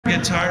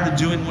and tired of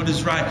doing what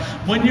is right.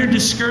 When you're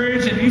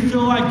discouraged and you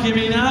feel like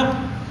giving up,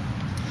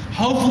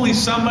 hopefully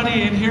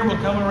somebody in here will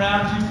come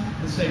around you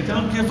and say,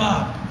 don't give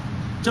up.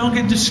 Don't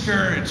get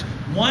discouraged.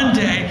 One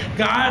day,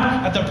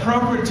 God, at the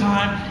appropriate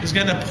time, is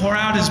going to pour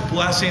out His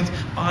blessings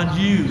on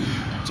you.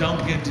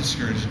 Don't get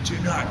discouraged. Do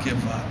not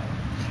give up.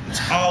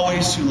 It's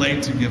always too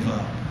late to give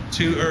up.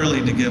 Too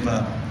early to give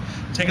up.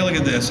 Take a look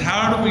at this.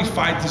 How do we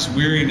fight this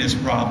weariness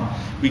problem?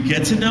 We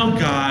get to know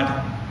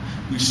God.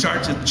 We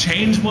start to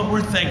change what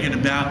we're thinking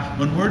about.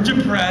 When we're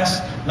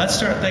depressed, let's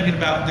start thinking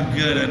about the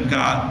good and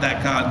God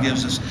that God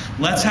gives us.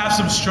 Let's have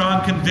some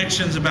strong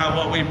convictions about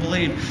what we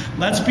believe.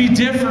 Let's be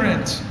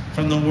different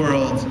from the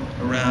world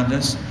around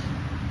us.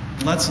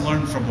 Let's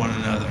learn from one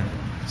another.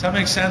 Does that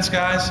make sense,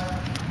 guys?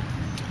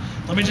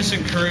 Let me just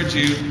encourage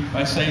you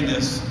by saying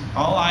this.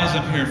 All eyes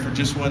up here for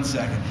just 1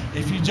 second.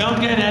 If you don't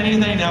get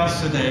anything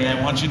else today,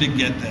 I want you to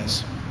get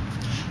this.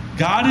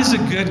 God is a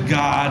good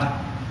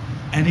God,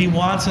 and He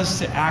wants us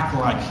to act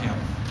like Him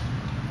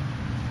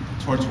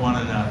towards one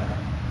another,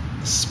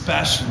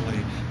 especially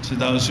to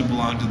those who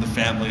belong to the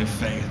family of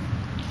faith.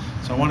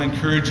 So I want to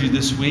encourage you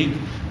this week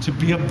to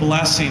be a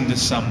blessing to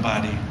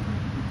somebody.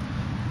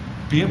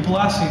 Be a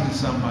blessing to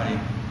somebody.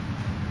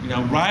 You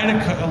know, write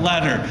a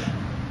letter,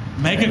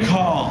 make a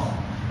call.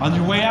 On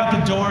your way out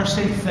the door,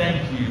 say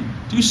thank you.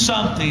 Do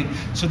something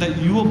so that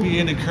you will be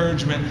an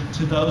encouragement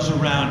to those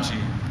around you.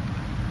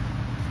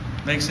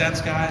 Make sense,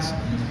 guys?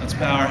 Let's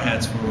bow our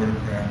heads for a word of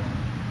prayer.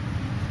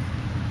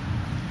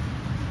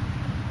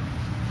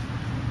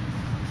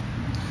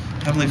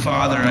 Heavenly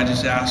Father, I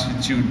just ask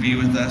that you would be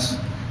with us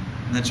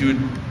and that you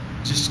would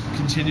just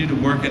continue to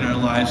work in our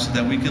lives so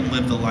that we can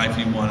live the life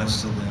you want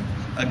us to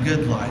live. A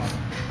good life.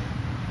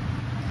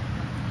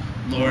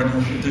 Lord,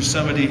 if there's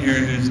somebody here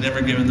who's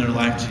never given their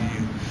life to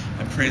you,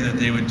 I pray that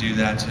they would do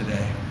that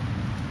today.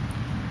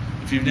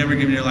 If you've never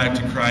given your life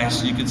to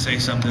Christ, you could say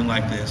something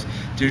like this.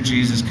 Dear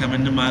Jesus, come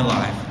into my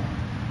life.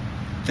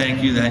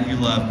 Thank you that you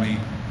love me.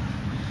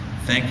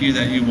 Thank you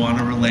that you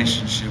want a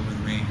relationship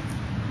with me.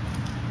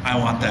 I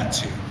want that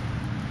too.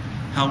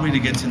 Help me to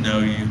get to know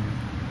you.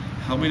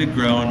 Help me to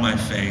grow in my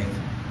faith.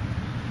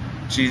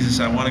 Jesus,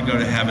 I want to go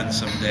to heaven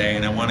someday,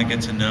 and I want to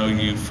get to know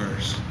you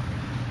first.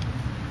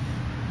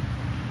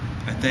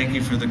 I thank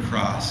you for the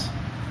cross,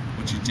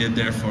 what you did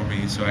there for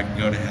me so I can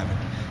go to heaven.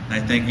 And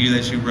I thank you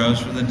that you rose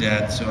from the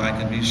dead so I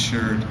can be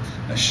assured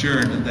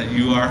that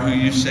you are who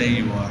you say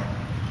you are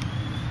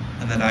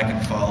and that I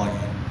can follow you.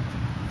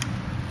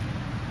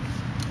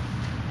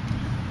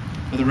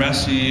 For the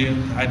rest of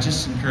you, I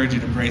just encourage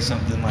you to pray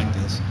something like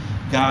this.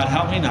 God,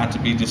 help me not to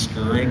be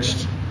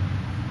discouraged.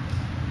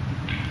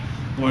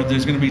 Lord,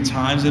 there's going to be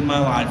times in my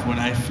life when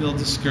I feel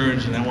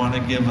discouraged and I want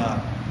to give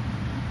up.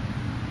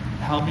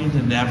 Help me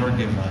to never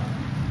give up.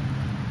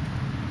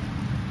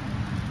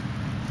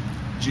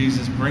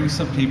 Jesus, bring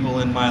some people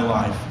in my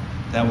life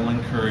that will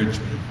encourage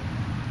me.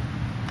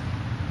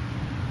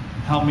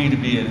 Help me to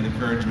be an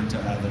encouragement to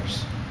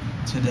others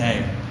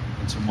today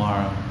and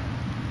tomorrow,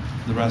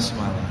 the rest of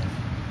my life.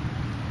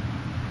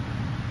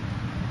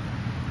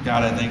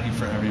 God, I thank you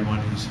for everyone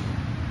who's here.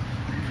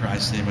 In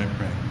Christ's name I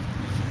pray. Amen.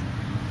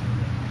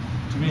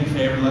 Do me a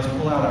favor, let's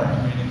pull out our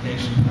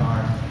communication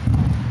card.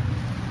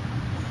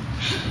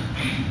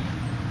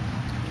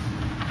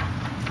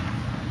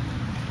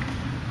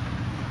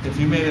 If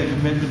you made a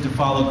commitment to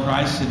follow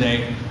Christ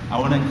today, I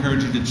want to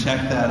encourage you to check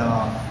that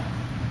off.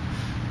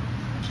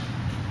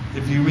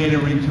 If you made a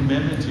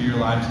recommitment to your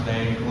life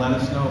today, let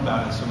us know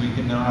about it so we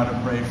can know how to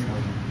pray for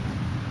you.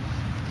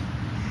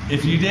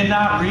 If you did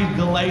not read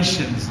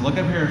Galatians, look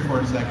up here for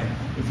a second.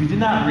 If you did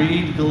not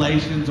read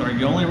Galatians or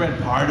you only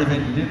read part of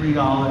it, you didn't read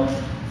all of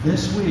it,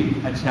 this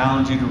week I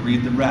challenge you to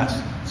read the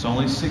rest. It's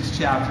only 6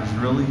 chapters,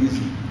 really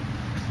easy.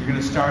 You're going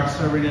to start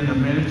serving in the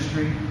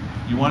ministry.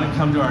 You want to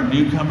come to our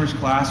newcomers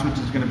class, which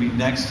is going to be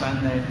next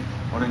Sunday.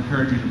 I want to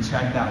encourage you to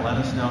check that. Let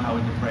us know how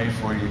we can pray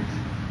for you.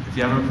 If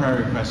you have a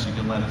prayer request, you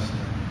can let us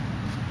know.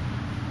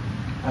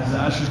 As the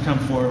ushers come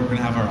forward, we're going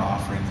to have our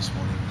offering this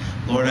morning.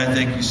 Lord, I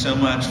thank you so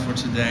much for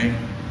today.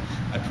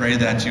 I pray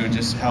that you would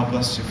just help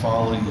us to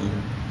follow you.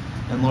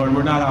 And Lord,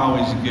 we're not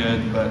always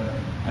good, but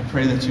I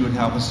pray that you would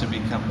help us to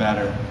become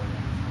better.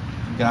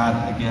 And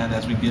God, again,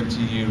 as we give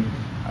to you,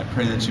 I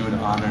pray that you would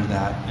honor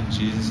that. In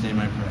Jesus' name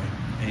I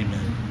pray.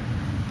 Amen.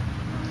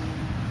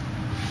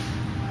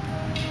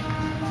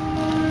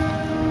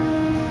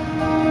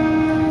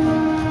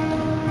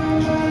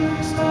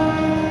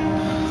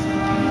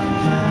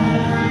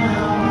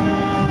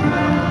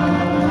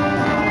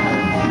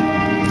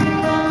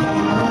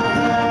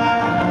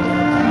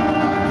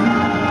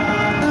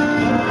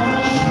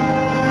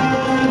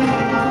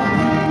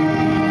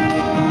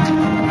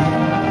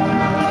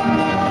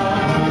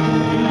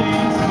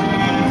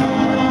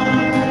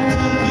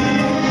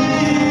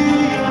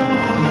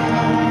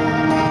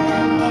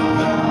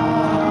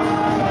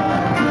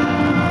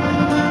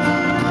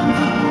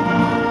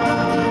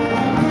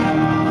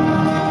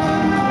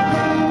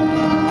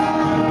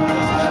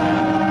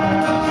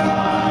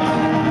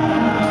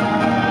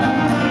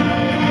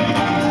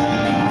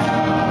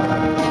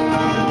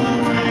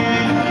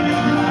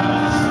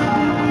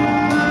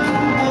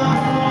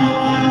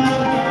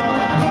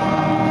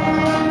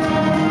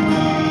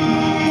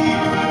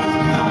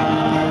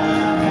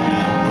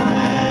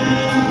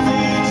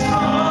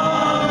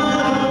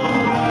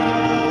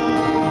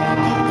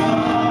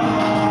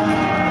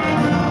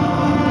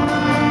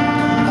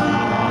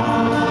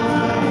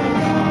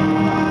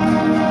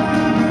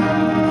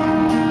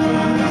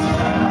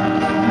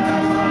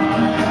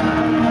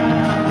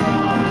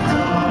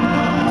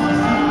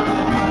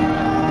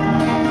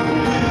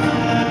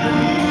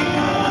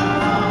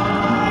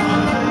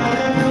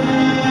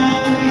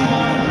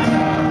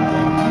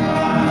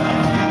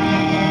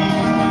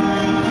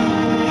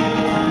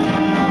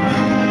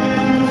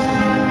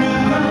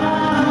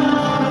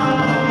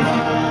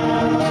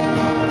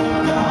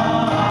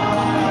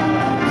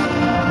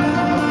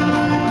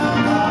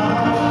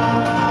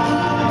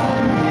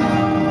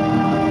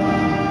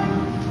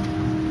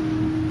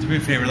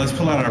 favor, let's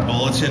pull out our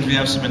bulletin. We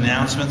have some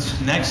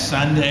announcements. Next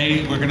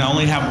Sunday, we're going to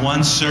only have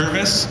one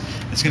service.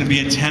 It's going to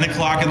be at 10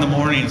 o'clock in the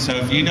morning. So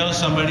if you know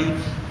somebody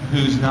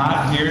who's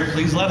not here,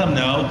 please let them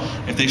know.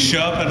 If they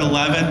show up at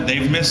 11,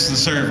 they've missed the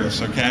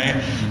service,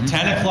 okay?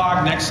 10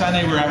 o'clock next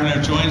Sunday, we're having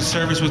a joint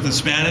service with the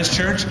Spanish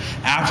church.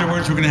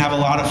 Afterwards, we're going to have a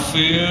lot of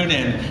food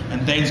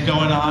and things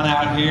going on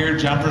out here,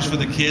 jumpers for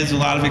the kids, a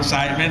lot of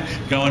excitement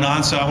going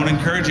on. So I want to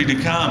encourage you to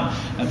come.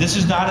 This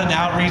is not an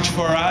outreach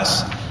for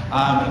us.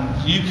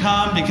 You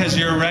come because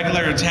you're a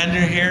regular attender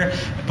here,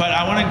 but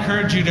I want to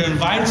encourage you to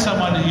invite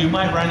someone who you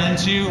might run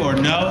into or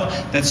know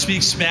that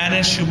speaks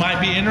Spanish who might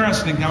be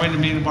interested in coming to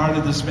be a part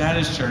of the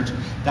Spanish church.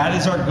 That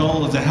is our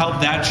goal, is to help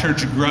that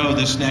church grow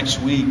this next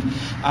week.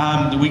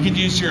 We could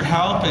use your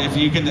help. If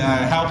you can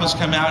help us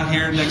come out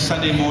here next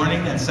Sunday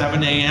morning at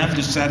 7 a.m.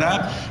 to set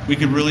up, we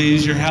could really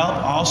use your help.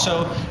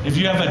 Also, if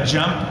you have a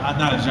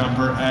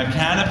a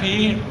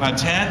canopy, a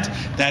tent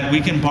that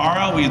we can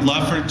borrow, we'd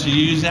love to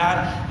use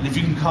that. And if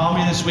you can call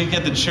me this week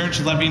at the church,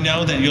 let me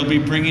know that you'll be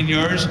bringing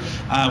yours.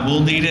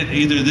 We'll need it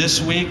either this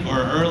week or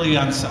early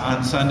on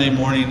Sunday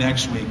morning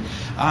next week.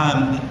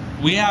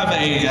 We have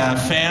a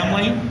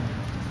family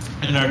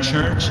in our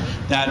church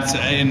that's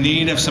in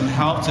need of some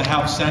help to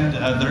help send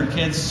their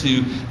kids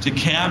to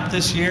camp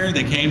this year.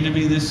 They came to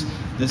me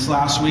this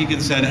last week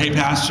and said, "Hey,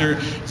 Pastor,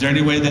 is there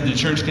any way that the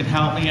church can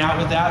help me out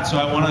with that?" So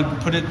I want to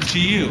put it to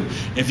you.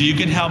 If you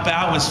can help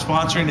out with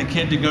sponsoring a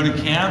kid to go to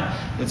camp,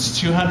 it's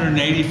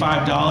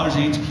 $285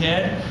 each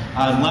kid.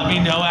 Let me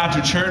know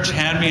after church.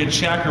 Hand me a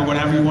check or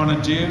whatever you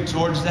want to do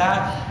towards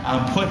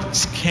that. Put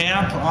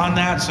camp on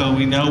that so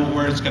we know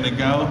where it's going to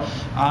go.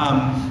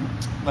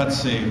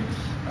 Let's see.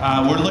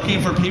 We're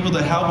looking for people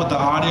to help with the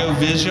audio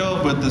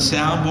visual, with the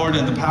soundboard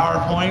and the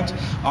PowerPoint.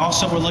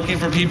 Also, we're looking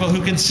for people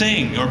who can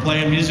sing or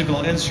play a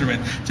musical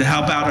instrument to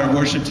help out our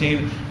worship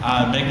team,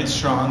 make it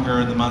stronger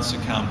in the months to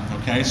come.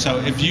 Okay, so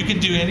if you can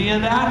do any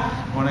of that,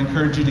 I want to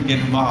encourage you to get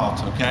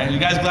involved. Okay, you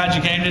guys glad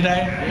you came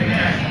today?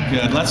 Amen.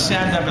 Good. Let's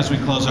stand up as we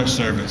close our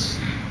service.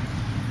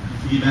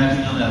 Can you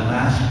imagine on that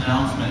last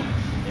announcement?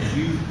 If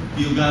you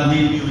feel God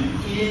leading you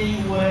in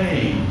any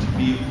way to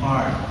be a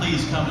part,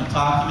 please come and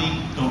talk to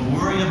me. Don't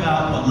worry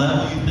about what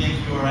level you think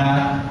you're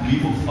at. We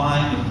will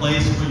find a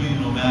place for you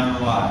no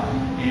matter what.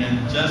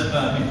 And just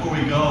before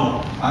we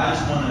go, I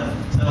just want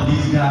to tell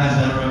these guys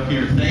that are up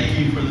here, thank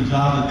you for the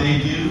job that they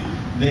do.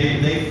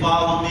 They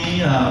follow me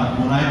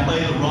when I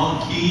play the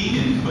wrong key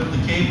and put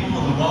the cable in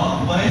the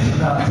wrong place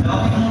without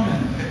telling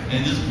them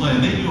and just play.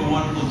 They do a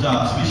wonderful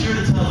job. So be sure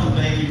to tell them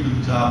thank you for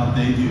the job that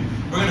they do.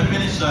 We're going to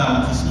finish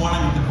this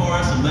morning with the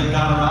chorus of Let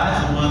God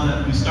Arise, the one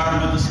that we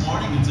started with this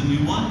morning. It's a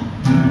new one.